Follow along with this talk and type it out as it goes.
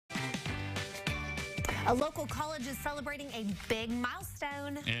A local college is celebrating a big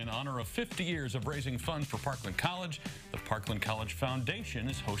milestone. In honor of 50 years of raising funds for Parkland College, the Parkland College Foundation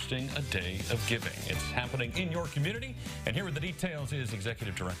is hosting a Day of Giving. It's happening in your community, and here with the details is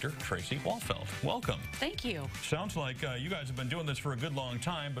Executive Director Tracy Walfeld. Welcome. Thank you. Sounds like you guys have been doing this for a good long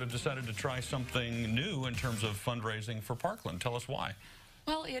time, but have decided to try something new in terms of fundraising for Parkland. Tell us why.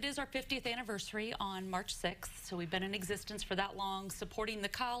 Well, it is our 50th anniversary on March 6th, so we've been in existence for that long, supporting the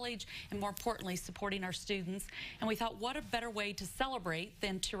college and, more importantly, supporting our students. And we thought, what a better way to celebrate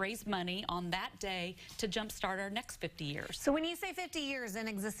than to raise money on that day to jumpstart our next 50 years. So when you say 50 years in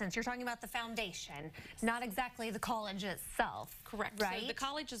existence, you're talking about the foundation, not exactly the college itself. Correct. Right? So the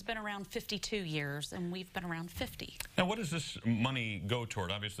college has been around 52 years, and we've been around 50. Now, what does this money go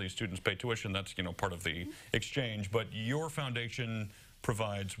toward? Obviously, students pay tuition. That's, part of the exchange. But your foundation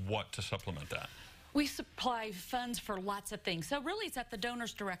provides what to supplement that? We supply funds for lots of things. So really it's at the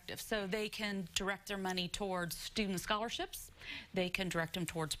donor's directive. So they can direct their money towards student scholarships. They can direct them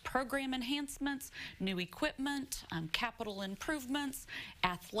towards program enhancements, new equipment, capital improvements,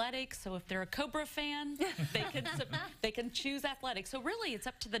 athletics. So if they're a Cobra fan, they can choose athletics. So really it's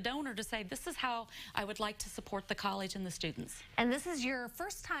up to the donor to say, this is how I would like to support the college and the students. And this is your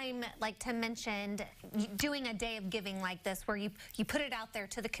first time, like Tim mentioned, doing a Day of Giving like this, where you put it out there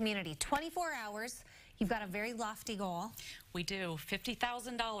to the community. 24 hours. You've got a very lofty goal. We do,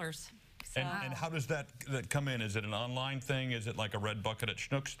 $50,000. So. And how does that come in? Is it an online thing? Is it like a red bucket at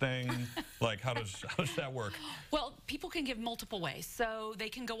Schnucks thing? Like, how does that work? Well, people can give multiple ways. So they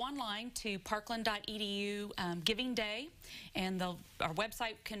can go online to parkland.edu Giving Day, and our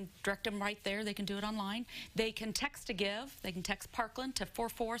website can direct them right there. They can do it online. They can text to give. They can text Parkland to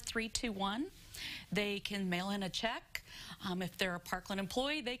 44321. They can mail in a check. If they're a Parkland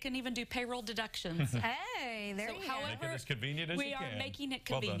employee, they can even do payroll deductions. Hey, there you go. Make it as convenient as you can. We are making it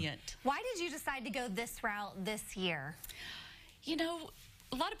convenient. Why did you decide to go this route this year?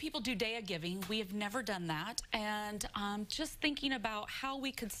 A lot of people do Day of Giving. We have never done that. And just thinking about how we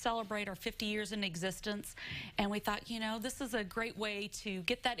could celebrate our 50 years in existence. And we thought, this is a great way to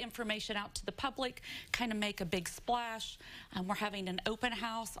get that information out to the public, kind of make a big splash. We're having an open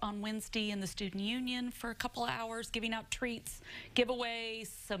house on Wednesday in the Student Union for a couple of hours, giving out treats, giveaways,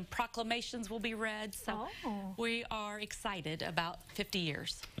 some proclamations will be read. So we are excited about 50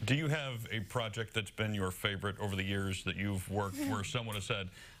 years. Do you have a project that's been your favorite over the years that you've worked where someone has said,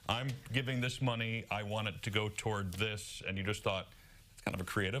 I'm giving this money, I want it to go toward this, and you just thought, it's kind of a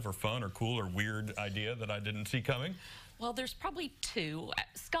creative or fun or cool or weird idea that I didn't see coming? Well, there's probably two.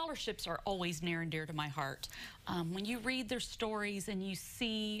 Scholarships are always near and dear to my heart. When you read their stories and you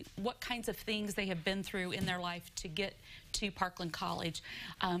see what kinds of things they have been through in their life to get to Parkland College,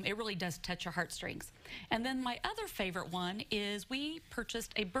 it really does touch your heartstrings. And then my other favorite one is we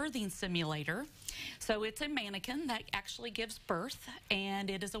purchased a birthing simulator. So it's a mannequin that actually gives birth, and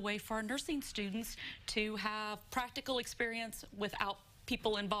it is a way for our nursing students to have practical experience without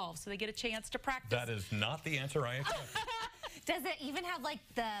people involved, so they get a chance to practice. That is not the answer I expected. Does it even have like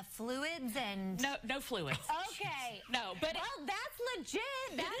the fluids and? No fluids. Okay. No, but well, that's legit.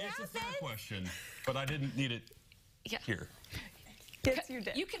 That happens. It's a fair question, but I didn't need it here. It's your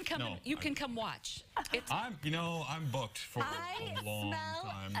day. You can come. No, you can come watch. I'm booked for a long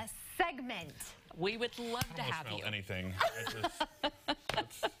time. A segment. We would love to have you. Anything.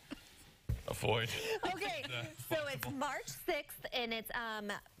 Let's avoid. Okay, so it's March 6th, and it's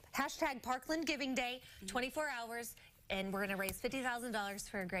hashtag Parkland Giving Day, 24 hours, and we're going to raise $50,000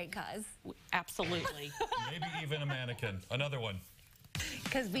 for a great cause. Absolutely. Maybe even a mannequin. Another one.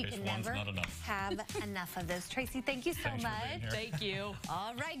 Because we can never have enough of this. Tracy, thank you so much. Thank you.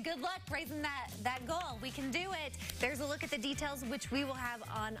 All right, good luck raising that goal. We can do it. There's a look at the details, which we will have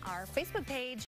on our Facebook page.